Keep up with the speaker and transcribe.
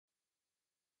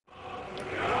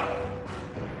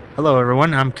Hello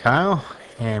everyone, I'm Kyle,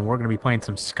 and we're going to be playing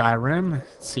some Skyrim.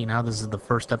 Seeing how this is the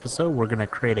first episode, we're going to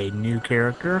create a new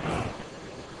character.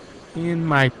 In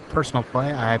my personal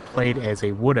play, I played as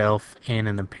a Wood Elf and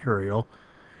an Imperial.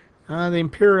 The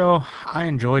Imperial, I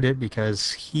enjoyed it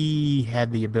because he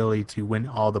had the ability to win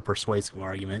all the persuasive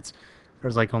arguments.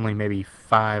 There's like only maybe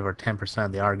 5 or 10%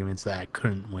 of the arguments that I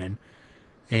couldn't win.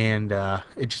 And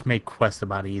it just made quests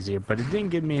about easier, but it didn't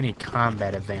give me any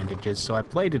combat advantages, so I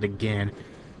played it again.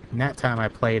 And that time I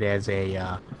played as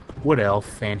a wood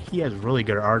elf, and he has really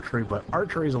good archery, but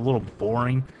archery is a little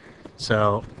boring.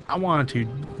 So I wanted to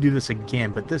do this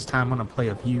again, but this time I'm going to play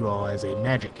with you all as a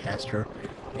magic caster.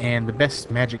 And the best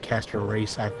magic caster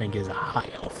race, I think, is a high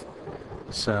elf.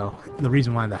 So the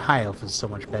reason why the high elf is so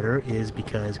much better is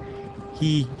because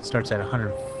he starts at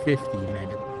 150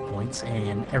 magic points,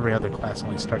 and every other class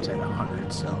only starts at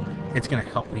 100. So it's going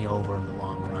to help me over in the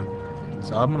long run.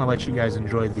 So I'm going to let you guys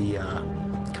enjoy the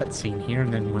cutscene here,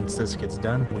 and then once this gets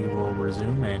done, we will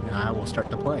resume and I will start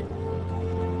to play.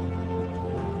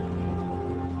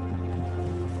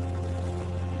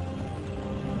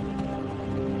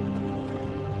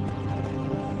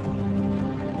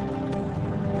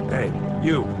 Hey,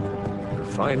 you. You're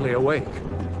finally awake.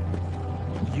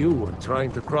 You were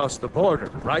trying to cross the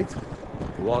border, right?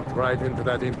 You walked right into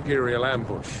that Imperial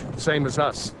ambush, same as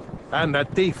us. And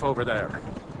that thief over there.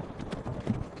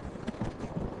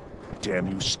 Damn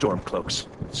you Stormcloaks.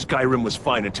 Skyrim was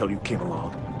fine until you came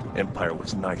along. Empire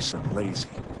was nice and lazy.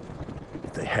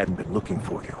 If they hadn't been looking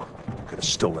for you, could have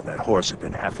stolen that horse and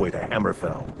been halfway to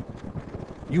Hammerfell.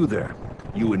 You there,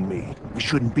 you and me, we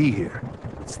shouldn't be here.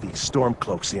 It's these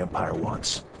Stormcloaks the Empire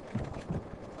wants.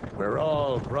 We're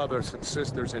all brothers and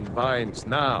sisters in binds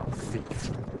now, thief.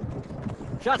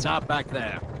 Shut up back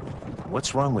there.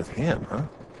 What's wrong with him, huh?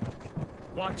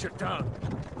 Watch your tongue.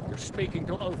 You're speaking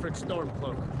to Ulfric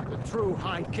Stormcloak, the true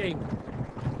High King.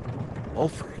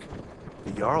 Ulfric?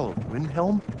 The Jarl of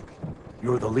Windhelm?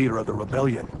 You're the leader of the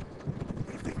rebellion.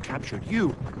 If they captured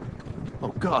you... Oh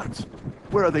gods,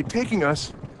 where are they taking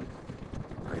us?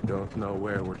 I don't know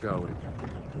where we're going,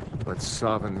 but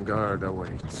Sovngarde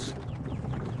awaits.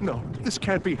 No, this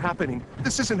can't be happening.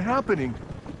 This isn't happening.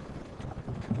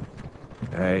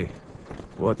 Hey,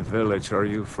 what village are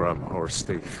you from, horse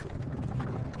thief?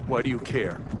 Why do you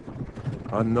care?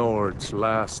 A Nord's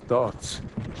last thoughts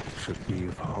should be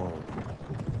of home.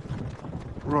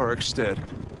 Rorikstead.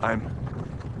 I'm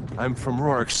from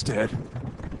Rorikstead.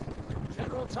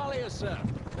 General Talia, sir.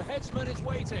 The headsman is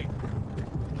waiting.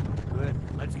 Good.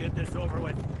 Let's get this over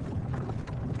with.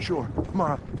 Sure.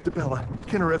 Mara, Debella,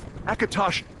 Kinnereth,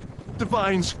 Akatosh,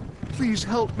 Divines, please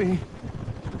help me.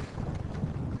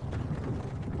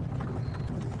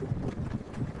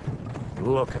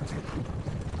 Look at him.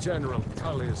 General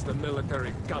Tully is the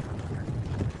military governor.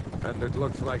 And it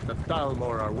looks like the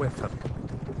Dalmor are with him.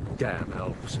 Damn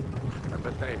elves. I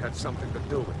bet they had something to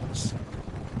do with this.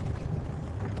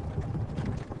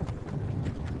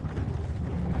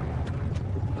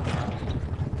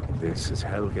 This is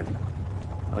Helgen.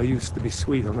 I used to be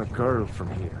sweet on a girl from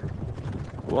here.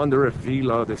 Wonder if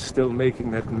Vilod is still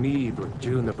making that mead with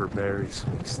juniper berries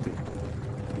mixed in.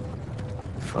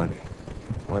 Funny.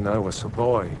 When I was a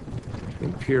boy,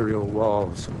 Imperial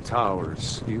walls and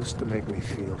towers used to make me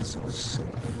feel so safe.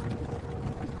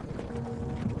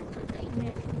 Hey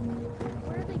Nick,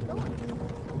 where are they going?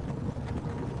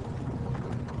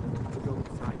 To go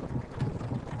inside.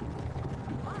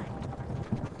 Why?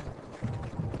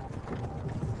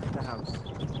 The house.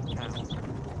 Now.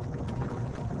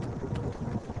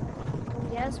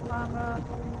 Yes, Mama.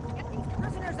 Get these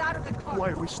prisoners out of the car. Why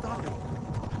are we stopping?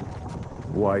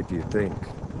 Why do you think?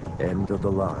 End of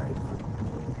the line.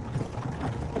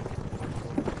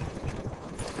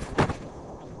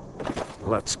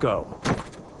 Let's go.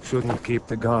 Shouldn't keep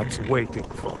the gods waiting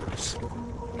for us.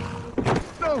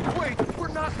 No, wait! We're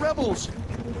not rebels!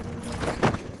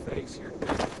 Face your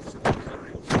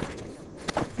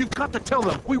You've got to tell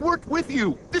them! We worked with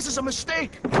you! This is a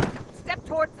mistake! Step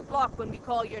towards the block when we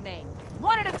call your name.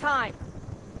 One at a time.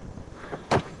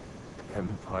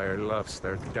 Empire loves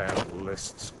their damn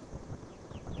lists.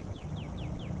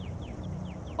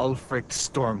 Ulfric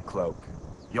Stormcloak,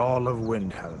 Jarl of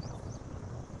Windhelm.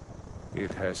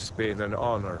 It has been an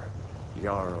honor,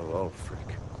 Jarl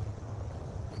Ulfric.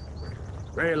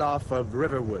 Ralof of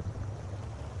Riverwood.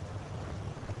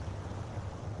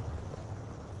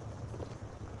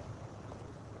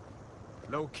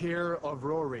 Lokir of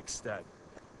Rorikstead.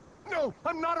 No!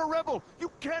 I'm not a rebel!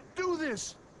 You can't do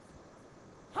this!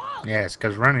 Halt! Yes,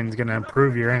 because running's going to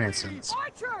improve your innocence.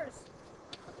 Archers!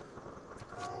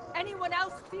 Anyone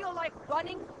else feel like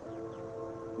running?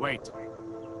 Wait,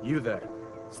 you there.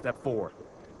 Step forward.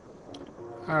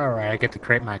 Alright, I get to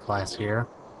create my class here.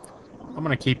 I'm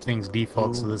gonna keep things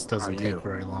default so Who this doesn't are take you?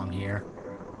 very long here.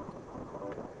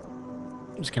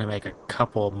 I'm just gonna make a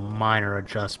couple minor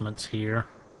adjustments here.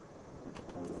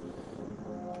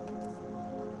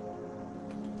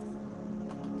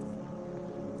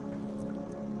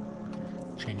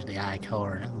 Change the eye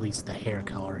color and at least the hair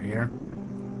color here.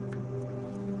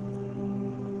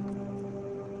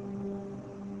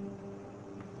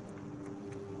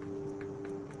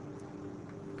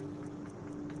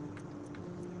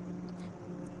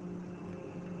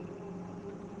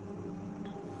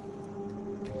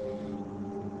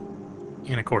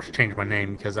 And of course change my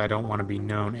name because I don't want to be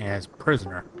known as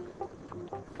prisoner.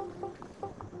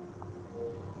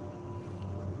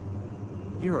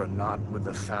 You're not with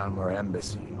the Thalmor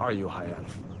Embassy, are you, High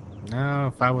Elf? No,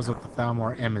 if I was with the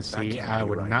Thalmor That Embassy, can't I be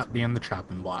would right. not be on the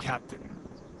chopping block. Captain,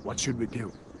 what should we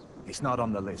do? He's not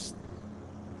on the list.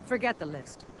 Forget the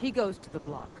list. He goes to the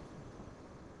block.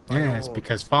 Yeah, it's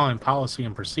because following policy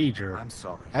and procedure, I'm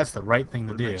sorry. that's the right thing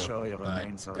to We'll do, make sure your but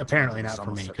remains are apparently returned not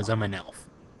for me, Somerset because I'm an elf.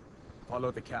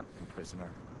 Follow the captain, prisoner.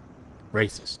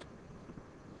 Racist.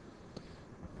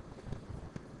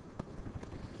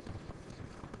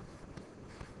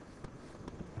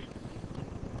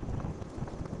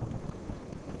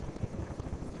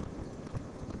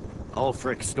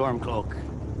 Ulfric Stormcloak.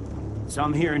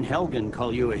 Some here in Helgen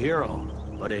call you a hero,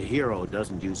 but a hero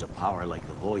doesn't use a power like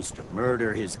the voice to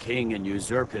murder his king and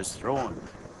usurp his throne.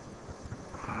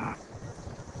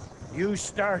 You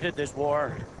started this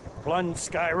war, plunged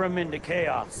Skyrim into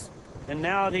chaos, and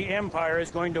now the Empire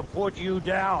is going to put you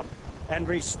down and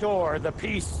restore the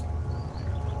peace.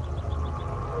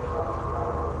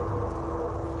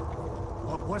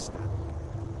 What was that?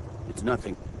 It's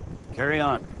nothing. Carry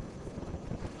on.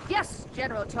 Yes,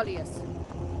 General Tullius.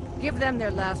 Give them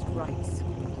their last rites.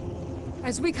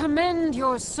 As we commend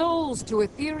your souls to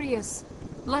Aetherius,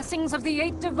 blessings of the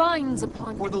eight divines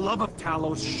upon For the love of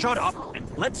Talos, shut up and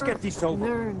let's get this over.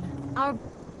 Learn our...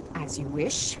 as you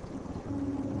wish.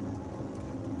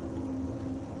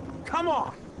 Come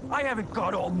on! I haven't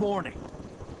got all morning.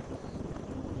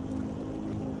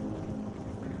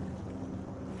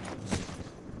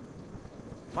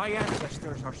 My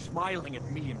ancestors are smiling at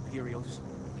me, Imperials.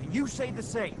 Can you say the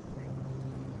same?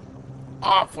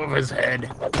 Off with his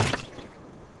head.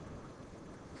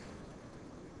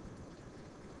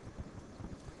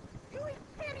 You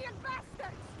Imperial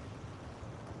bastards!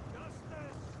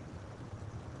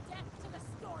 Death to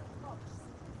the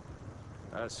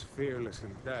Stormcloaks. As fearless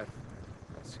in death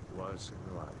as he was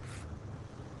in life.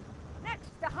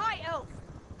 Next, the High Elf!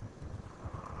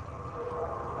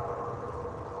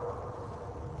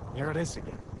 There it is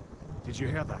again. Did you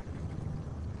hear that?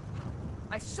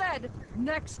 I said,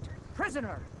 next,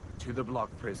 prisoner! To the block,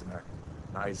 prisoner.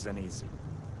 Nice and easy.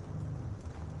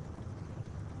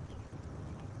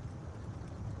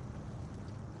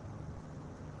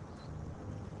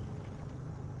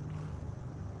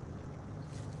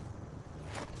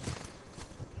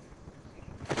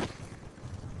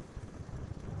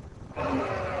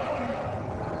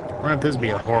 Wouldn't this be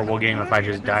a horrible game if I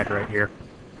just died right here?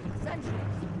 Sentries,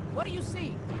 what do you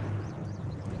see?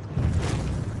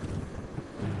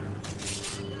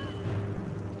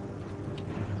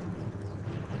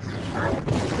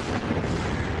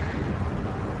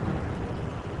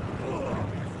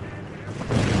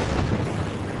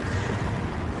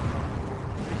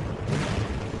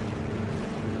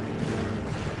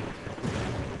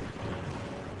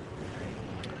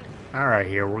 Alright,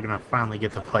 here, we're gonna finally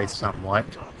get to play somewhat.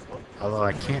 Although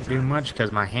I can't do much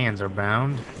because my hands are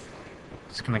bound.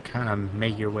 Just gonna kind of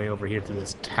make your way over here to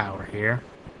this tower here,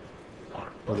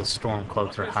 where the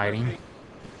Stormcloaks are hiding.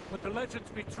 But the legends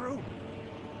be true.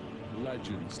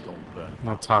 Legends don't burn.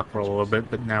 We'll talk for a little bit,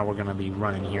 but now we're gonna be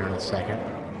running here in a second.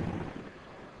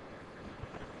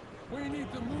 We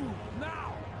need to move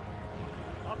now.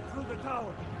 Up through the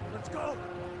tower. Let's go.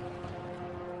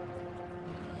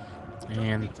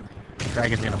 And the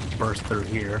dragon's gonna burst through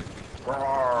here.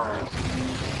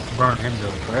 Burn him to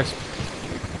a crisp.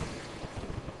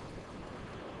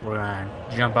 We're gonna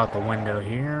jump out the window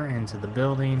here into the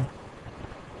building.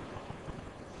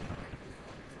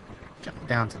 Jump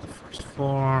down to the first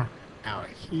floor. Out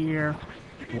here.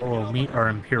 Where we'll meet our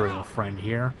Imperial friend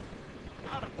here.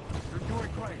 You're doing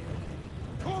great.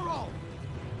 Toro!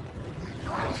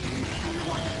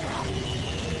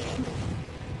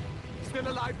 Still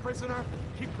alive, prisoner?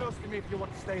 Keep close to me if you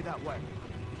want to stay that way.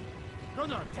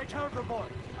 Gunnar, take care of the boy.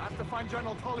 I have to find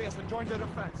General Tullius and join the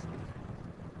defense.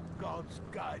 Gods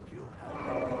guide you.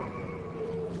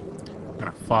 I'm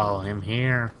gonna follow him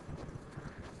here.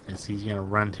 As he's gonna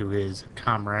run to his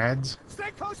comrades.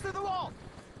 Stay close to the wall!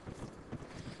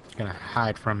 He's gonna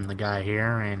hide from the guy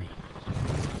here, and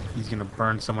he's gonna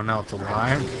burn someone else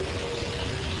alive.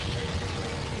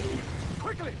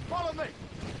 Quickly, follow me!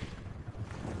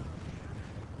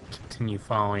 Continue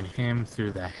following him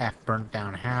through the half-burnt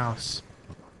down house.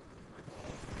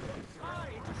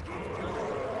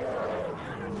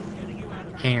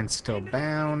 Hands still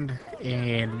bound,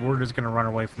 and we're just gonna run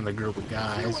away from the group of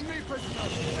guys. You and me, prisoner.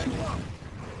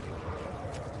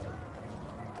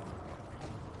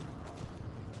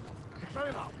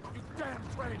 Bela, you damn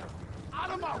traitor! Out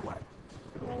of my way!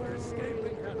 We're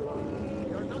escaping, Henry.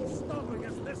 You're not stopping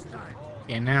us this time.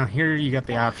 And now here you got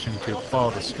the option to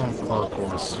follow the Stormcloak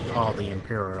or follow the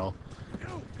Imperial.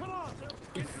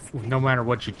 No matter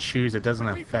what you choose, it doesn't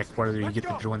affect whether you get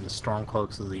to join the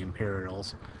Stormcloaks or the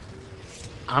Imperials.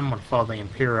 I'm gonna follow the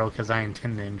Imperial because I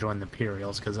intend to join the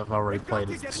Imperials because I've already played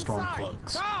as the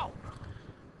Stormcloaks.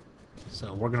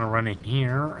 So we're gonna run in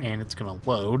here and it's gonna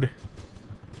load.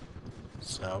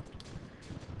 So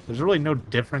there's really no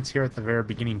difference here at the very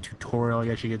beginning tutorial, I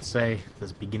guess you could say,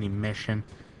 this beginning mission.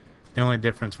 The only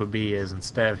difference would be is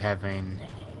instead of having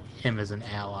him as an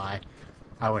ally,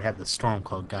 I would have the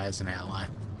Stormcloak guy as an ally.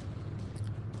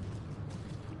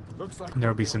 There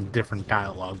will be some different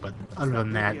dialogue, but other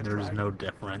than that, there's no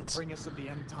difference. Bring us to the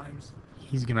end times.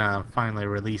 He's gonna finally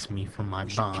release me from my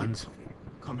bonds.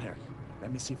 Come here.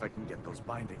 Let me see if I can get those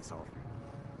bindings off.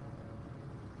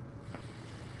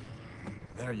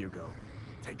 There you go.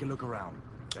 Take a look around.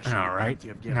 Alright,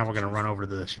 now we're gonna run over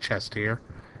to this chest here,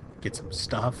 get some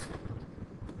stuff.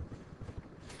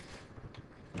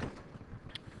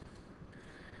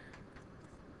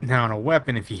 Now on a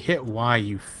weapon, if you hit Y,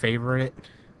 you favorite it.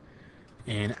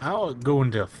 And I'll go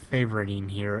into favoriting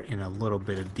here in a little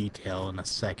bit of detail in a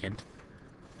second.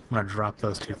 I'm going to drop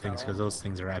those two things because those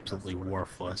things are absolutely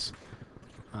worthless.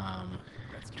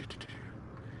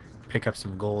 Pick up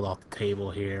some gold off the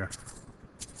table here.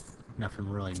 Nothing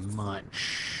really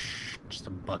much. Just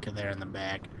a bucket there in the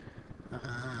back.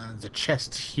 There's a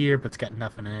chest here, but it's got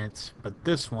nothing in it. But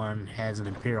this one has an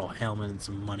Imperial helmet and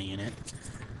some money in it.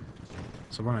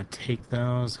 So we're going to take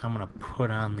those. I'm going to put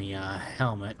on the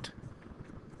helmet.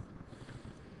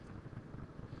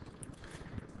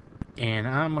 And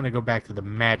I'm going to go back to the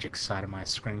magic side of my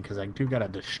screen because I do got a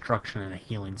destruction and a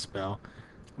healing spell.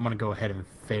 I'm going to go ahead and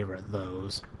favorite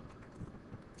those.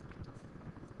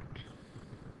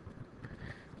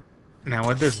 Now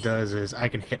what this does is I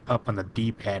can hit up on the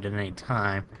D-pad at any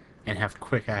time and have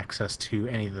quick access to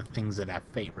any of the things that I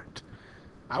favorite.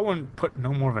 I wouldn't put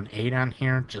no more of an 8 on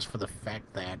here just for the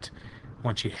fact that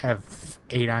once you have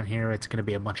 8 on here, it's going to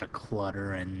be a bunch of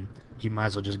clutter and you might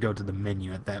as well just go to the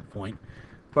menu at that point.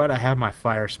 But I have my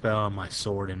fire spell, my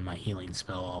sword, and my healing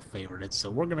spell all favorited. So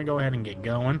we're going to go ahead and get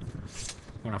going.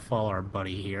 I'm going to follow our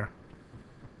buddy here.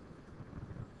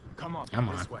 Come on,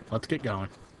 let's get going.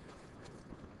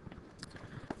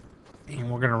 And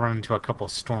we're going to run into a couple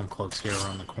of Stormcloaks here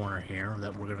around the corner here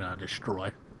that we're going to destroy.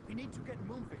 We need to get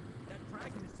moving. That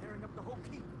dragon is tearing up the whole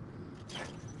keep.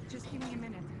 Just give me a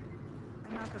minute.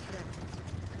 I'm out of breath.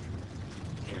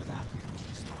 Hear that?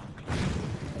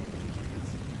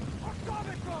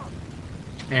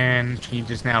 And he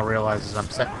just now realizes I'm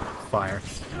setting fire.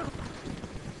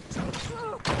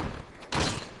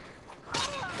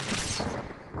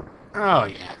 Oh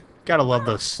yeah, gotta love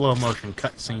those slow motion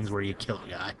cutscenes where you kill a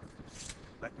guy.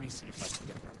 Let me see if I can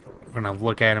get that going. We're gonna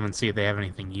look at them and see if they have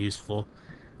anything useful.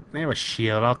 They have a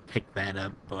shield, I'll pick that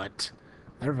up, but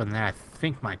other than that, I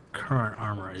think my current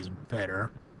armor is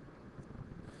better.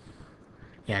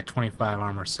 Yeah, 25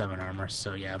 armor, 7 armor,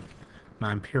 so yeah.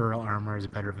 My Imperial armor is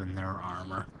better than their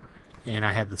armor. And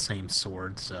I have the same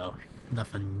sword, so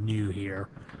nothing new here.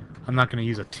 I'm not going to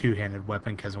use a two-handed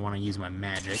weapon because I want to use my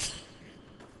magic.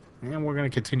 And we're going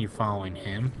to continue following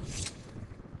him.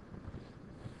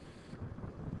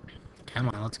 Come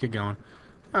on, let's get going.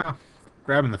 Oh,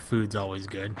 grabbing the food's always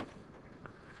good.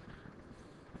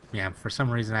 Yeah, for some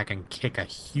reason I can kick a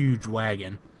huge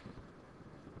wagon.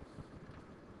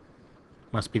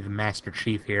 Must be the Master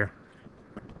Chief here.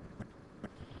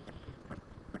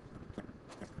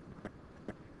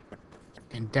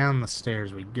 And down the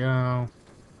stairs we go.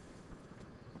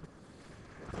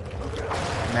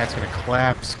 And that's gonna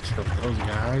collapse, kill those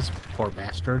guys, poor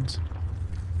bastards.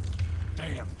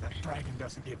 Damn, that dragon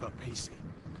doesn't give up easy.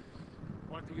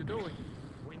 What are you doing?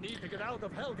 We need to get out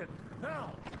of Helgen,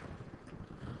 now!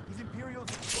 These Imperials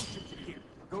and ships are here.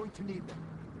 We're going to need them.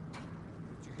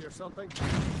 Did you hear something?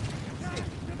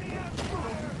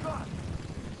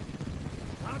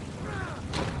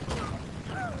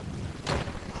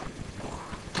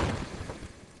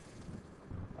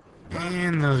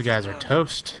 And those guys are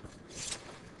toast.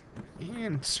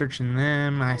 And searching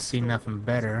them, I see nothing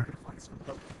better.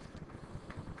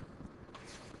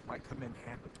 Might come in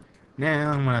handy.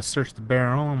 Now I'm gonna search the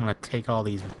barrel. I'm gonna take all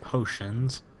these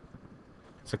potions.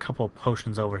 There's a couple of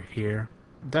potions over here.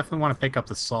 Definitely want to pick up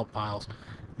the salt piles.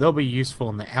 They'll be useful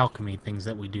in the alchemy things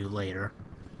that we do later.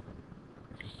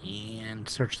 And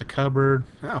search the cupboard.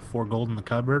 Oh, 4 gold in the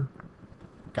cupboard.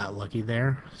 Got lucky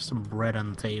there. Some bread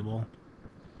on the table.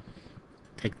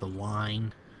 Take the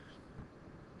wine.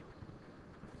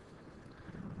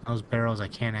 Those barrels I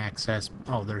can't access.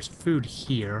 Oh, there's food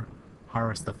here.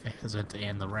 Harvest the pheasant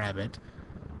and the rabbit.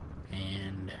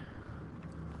 And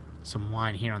some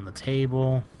wine here on the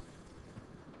table.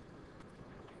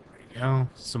 There you go.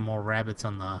 Some more rabbits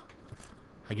on the,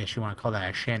 I guess you want to call that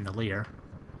a chandelier.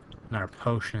 Another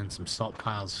potion and some salt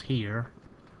piles here.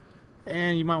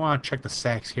 And you might want to check the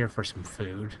sacks here for some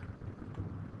food.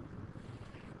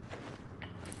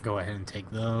 Go ahead and take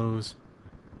those.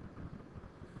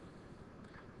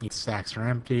 These sacks are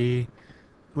empty.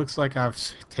 Looks like I've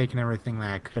taken everything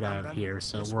that I could out of here,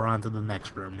 so we're on to the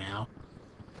next room now.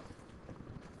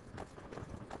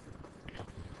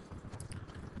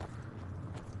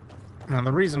 Now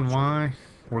the reason why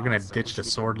we're going to ditch the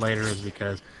sword later is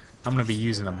because I'm going to be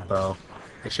using a bow.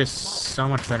 It's just so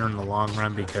much better in the long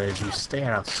run because you stay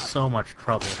out of so much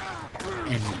trouble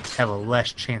and have a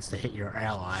less chance to hit your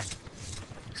ally.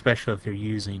 Especially if you're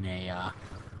using a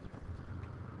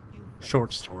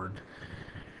short sword.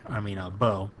 I mean a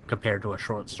bow compared to a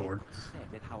short sword.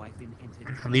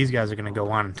 These guys are going to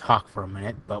go on and talk for a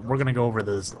minute, but we're going to go over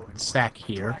this sack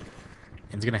here.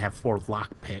 And it's going to have 4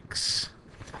 lockpicks.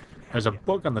 There's a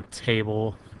book on the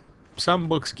table. Some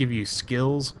books give you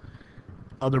skills.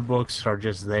 Other books are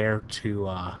just there to,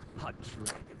 I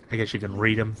guess you can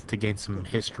read them to gain some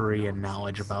history and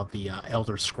knowledge about the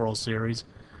Elder Scrolls series.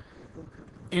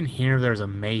 In here, there's a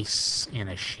mace and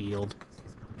a shield.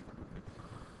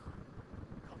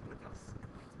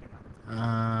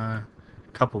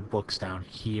 Couple books down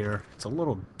here. It's a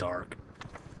little dark.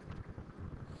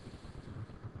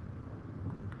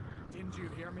 Didn't you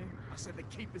hear me? I said the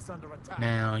keep is under attack.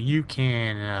 Now, you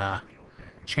can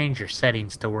change your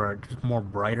settings to where it's more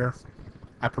brighter.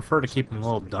 I prefer to keep them a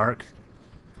little dark,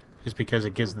 just because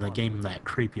it gives the game that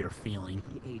creepier feeling.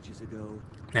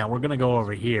 Now, we're going to go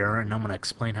over here, and I'm going to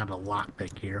explain how to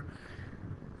lockpick here.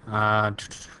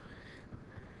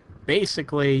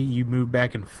 Basically, you move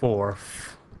back and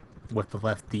forth with the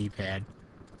left D-pad.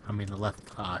 I mean, the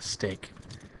left stick.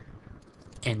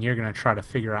 And you're going to try to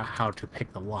figure out how to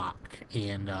pick the lock.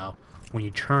 And when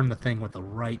you turn the thing with the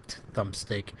right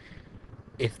thumbstick,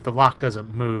 if the lock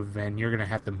doesn't move, then you're going to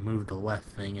have to move the left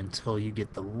thing until you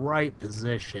get the right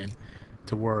position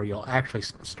to where you'll actually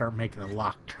start making the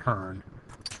lock turn.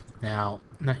 Now,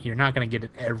 you're not going to get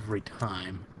it every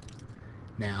time.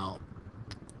 Now,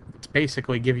 to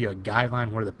basically give you a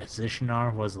guideline where the position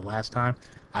was the last time,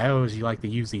 I always like to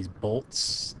use these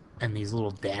bolts and these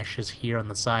little dashes here on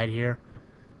the side here.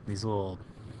 These little,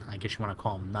 I guess you want to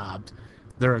call them knobs.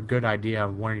 They're a good idea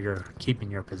of when you're keeping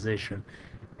your position.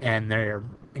 And they're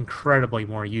incredibly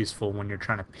more useful when you're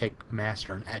trying to pick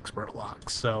master and expert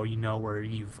locks, so you know where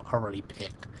you've already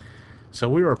picked. So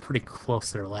we were pretty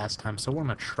close there last time, so we're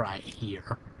going to try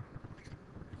here.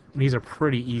 These are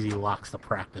pretty easy locks to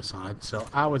practice on, so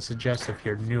I would suggest if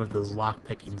you're new at this lock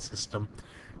picking system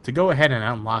to go ahead and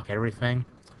unlock everything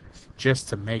just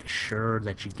to make sure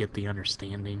that you get the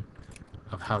understanding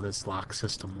of how this lock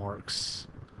system works.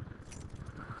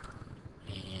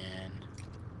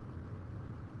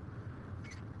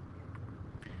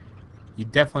 You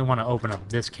definitely want to open up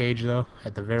this cage, though,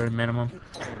 at the very minimum,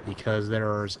 because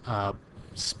there's a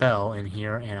spell in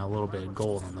here and a little bit of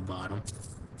gold on the bottom.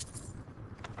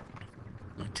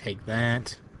 Take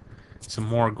that. Some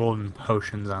more golden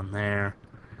potions on there.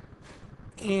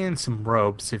 And some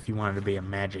ropes if you wanted to be a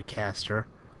magic caster.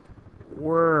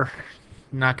 We're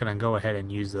not going to go ahead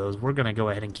and use those. We're going to go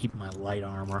ahead and keep my light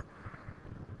armor.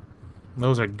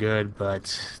 Those are good,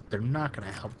 but they're not going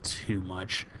to help too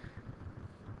much.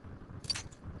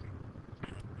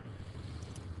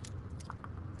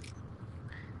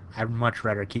 I'd much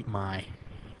rather keep my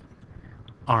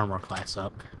armor class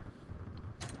up.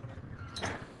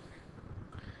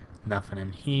 Nothing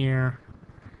in here.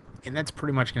 And that's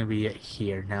pretty much going to be it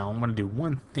here. Now, I'm going to do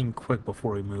one thing quick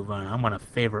before we move on. I'm going to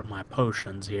favorite my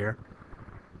potions here.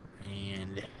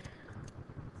 And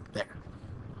there.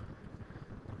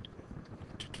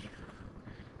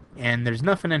 And there's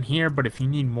nothing in here, but if you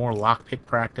need more lockpick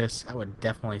practice, I would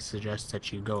definitely suggest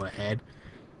that you go ahead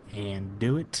and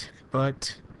do it.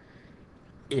 But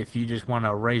if you just want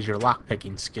to raise your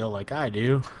lockpicking skill like I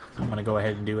do, I'm going to go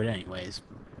ahead and do it anyways.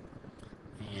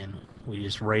 And we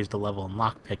just raised a level in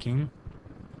lockpicking.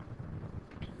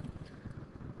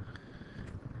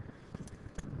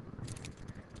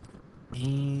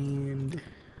 And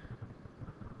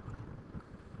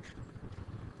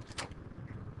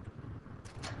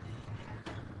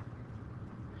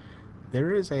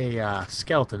there is a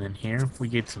skeleton in here. We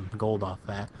get some gold off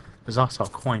that. There's also a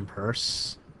coin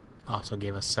purse. Also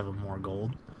gave us 7 more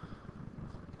gold.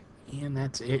 And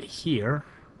that's it here.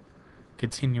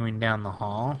 Continuing down the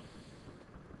hall.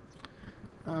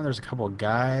 Oh, there's a couple of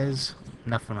guys.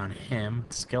 Nothing on him.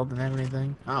 Skeleton have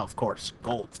anything? Oh, of course.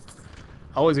 Gold.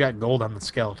 Always got gold on the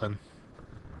skeleton.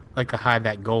 Like to hide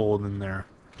that gold in their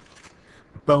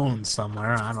bones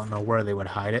somewhere. I don't know where they would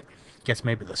hide it. Guess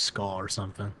maybe the skull or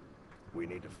something. We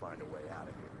need to find a way out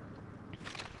of here.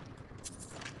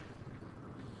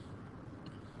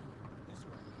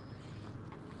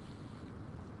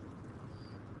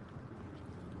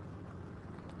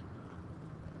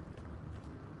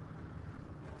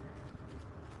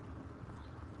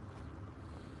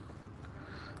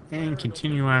 And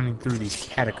continue on through these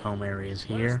catacomb areas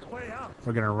here.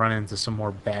 We're gonna run into some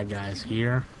more bad guys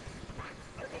here.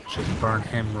 Just burn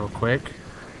him real quick.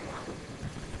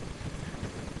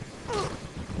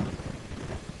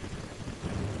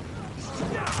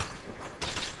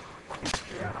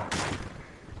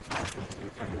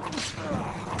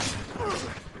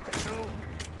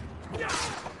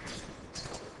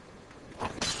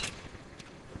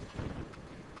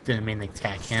 Didn't mean to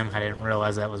attack him. I didn't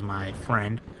realize that was my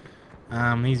friend.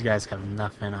 These guys have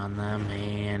nothing on them,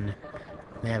 and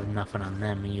they have nothing on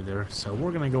them either. So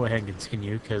we're going to go ahead and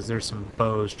continue, because there's some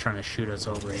bows trying to shoot us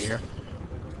over here.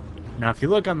 Now, if you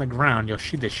look on the ground, you'll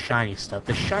see this shiny stuff.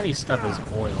 The shiny stuff is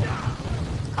oil.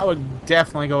 I would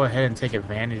definitely go ahead and take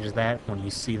advantage of that when you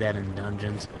see that in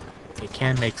dungeons. It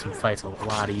can make some fights a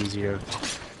lot easier.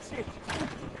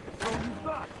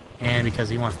 And because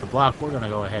he wants to block, we're going to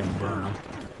go ahead and burn him.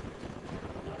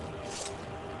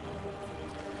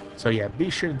 So yeah, be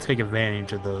sure to take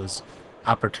advantage of those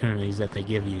opportunities that they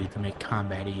give you to make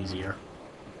combat easier.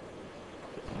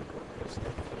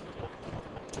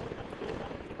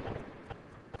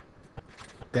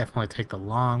 Definitely take the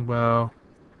longbow.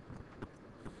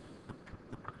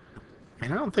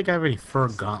 And I don't think I have any fur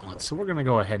gauntlets, so we're going to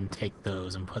go ahead and take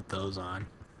those and put those on.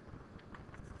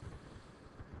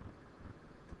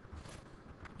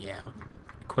 Yeah,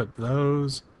 equip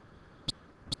those.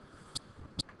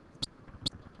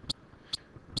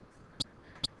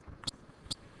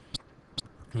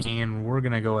 And we're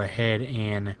going to go ahead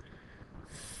and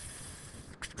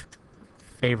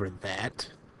favorite that.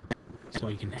 So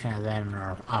we can have that in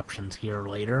our options here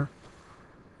later.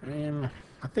 And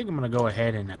I think I'm going to go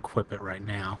ahead and equip it right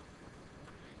now.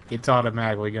 It's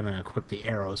automatically going to equip the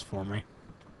arrows for me.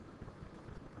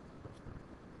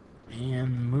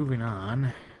 And moving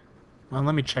on. Well,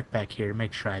 let me check back here to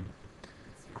make sure I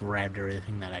grabbed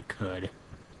everything that I could.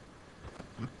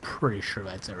 I'm pretty sure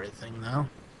that's everything, though.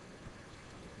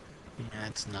 Yeah,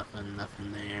 it's nothing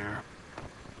there.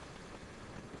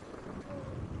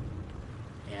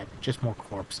 Yeah, just more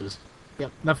corpses.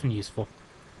 Yep, nothing useful.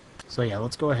 So yeah,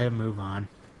 let's go ahead and move on.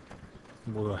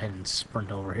 We'll go ahead and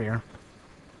sprint over here.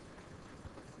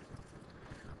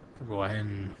 We'll go ahead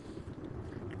and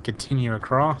continue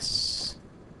across.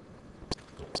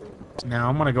 Now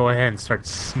I'm going to go ahead and start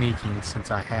sneaking since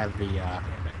I have the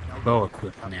bow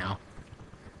equipped now.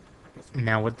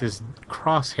 Now with this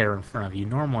crosshair in front of you,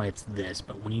 normally it's this,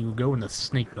 but when you go into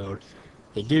sneak mode,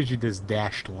 it gives you this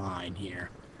dashed line here.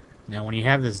 Now when you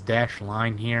have this dashed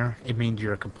line here, it means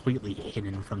you're completely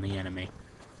hidden from the enemy.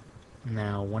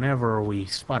 Now whenever we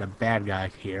spot a bad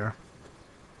guy here,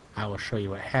 I will show you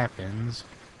what happens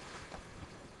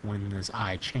when this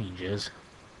eye changes.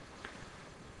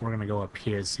 We're going to go up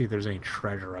here and see if there's any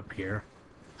treasure up here.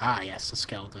 Ah yes, a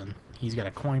skeleton. He's got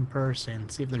a coin purse, and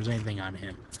see if there's anything on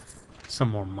him. Some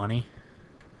more money.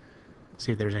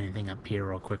 See if there's anything up here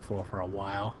real quick for a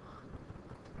while.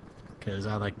 Because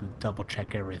I like to double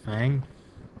check everything.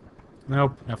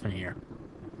 Nope, nothing here.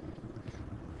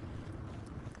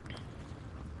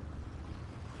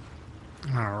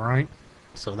 Alright.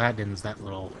 So that ends that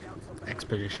little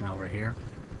expedition over here.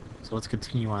 So let's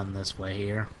continue on this way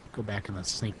here. Go back in the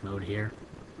sneak mode here.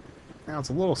 Now it's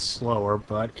a little slower,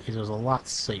 but it is a lot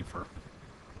safer.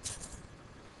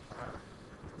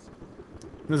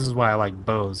 This is why I like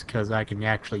bows, because I can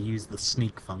actually use the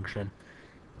sneak function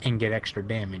and get extra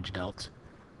damage dealt.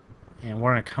 And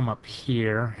we're going to come up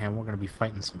here, and we're going to be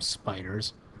fighting some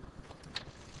spiders.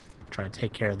 Try to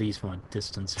take care of these from a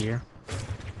distance here.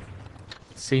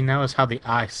 See, notice how the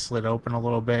eye slid open a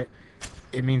little bit?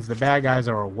 It means the bad guys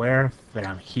are aware that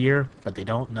I'm here, but they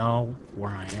don't know where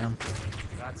I am.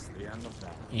 That's the end of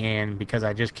that. And because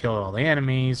I just killed all the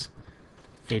enemies,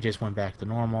 it just went back to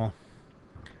normal.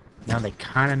 Now they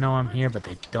kind of know I'm here, but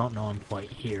they don't know I'm quite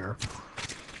here.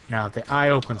 Now, if the eye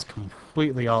opens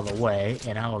completely all the way,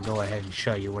 and I will go ahead and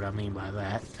show you what I mean by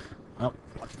that. Oh,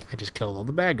 I just killed all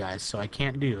the bad guys, so I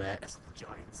can't do that.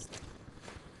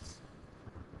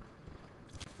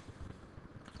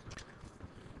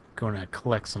 Going to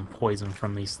collect some poison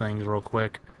from these things real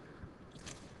quick.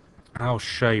 I'll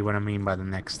show you what I mean by the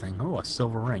next thing. Oh, a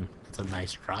silver ring. That's a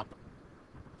nice drop.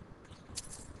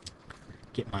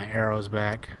 Get my arrows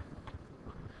back.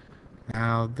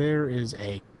 Now, there is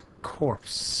a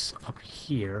corpse up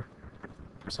here.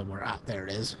 Somewhere out there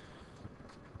it is.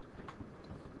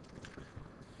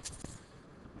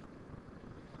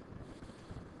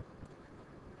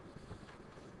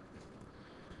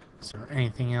 Is there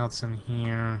anything else in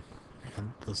here?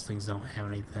 And those things don't have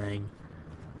anything.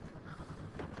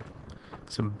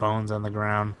 Some bones on the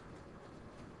ground.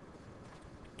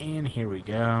 And here we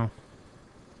go.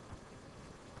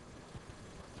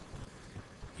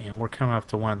 And we're coming up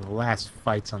to one of the last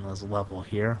fights on this level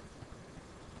here.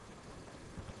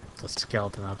 The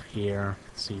skeleton up here.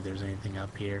 Let's see if there's anything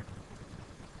up here.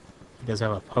 He does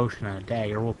have a potion and a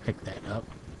dagger. We'll pick that up.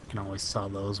 We can always sell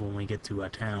those when we get to a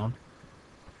town.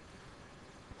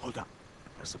 Hold up.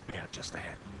 There's a bear just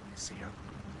ahead. See her?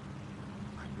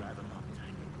 I'd rather not.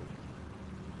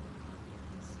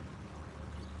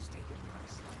 Stay there.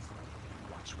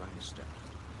 Watch where you step.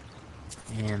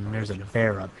 And there's a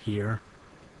bear up here.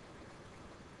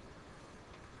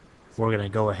 We're gonna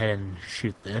go ahead and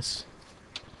shoot this.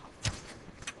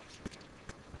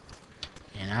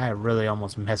 And I really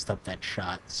almost messed up that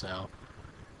shot, so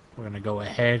we're gonna go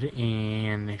ahead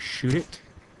and shoot it.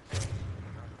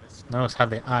 Notice how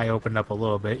the eye opened up a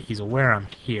little bit. He's aware I'm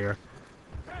here.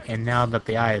 And now that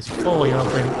the eye is fully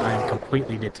open, I'm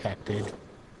completely detected.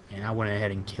 And I went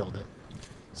ahead and killed it.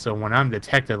 So when I'm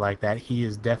detected like that, he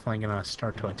is definitely gonna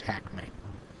start to attack me.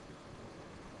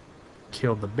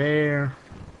 Killed the bear.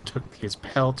 Took his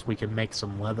pelts. We can make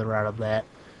some leather out of that.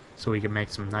 So we can make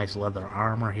some nice leather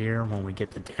armor here when we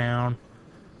get to town.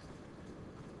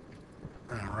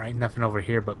 Alright, nothing over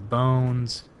here but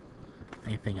bones.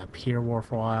 Anything up here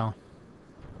worthwhile?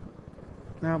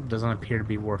 Nope, doesn't appear to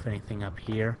be worth anything up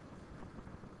here.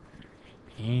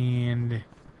 And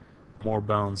more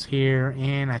bones here.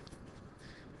 And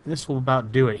this will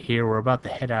about do it here. We're about to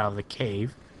head out of the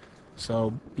cave.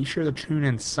 So be sure to tune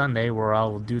in Sunday where I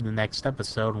will do the next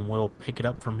episode and we'll pick it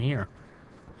up from here.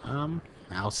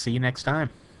 I'll see you next time.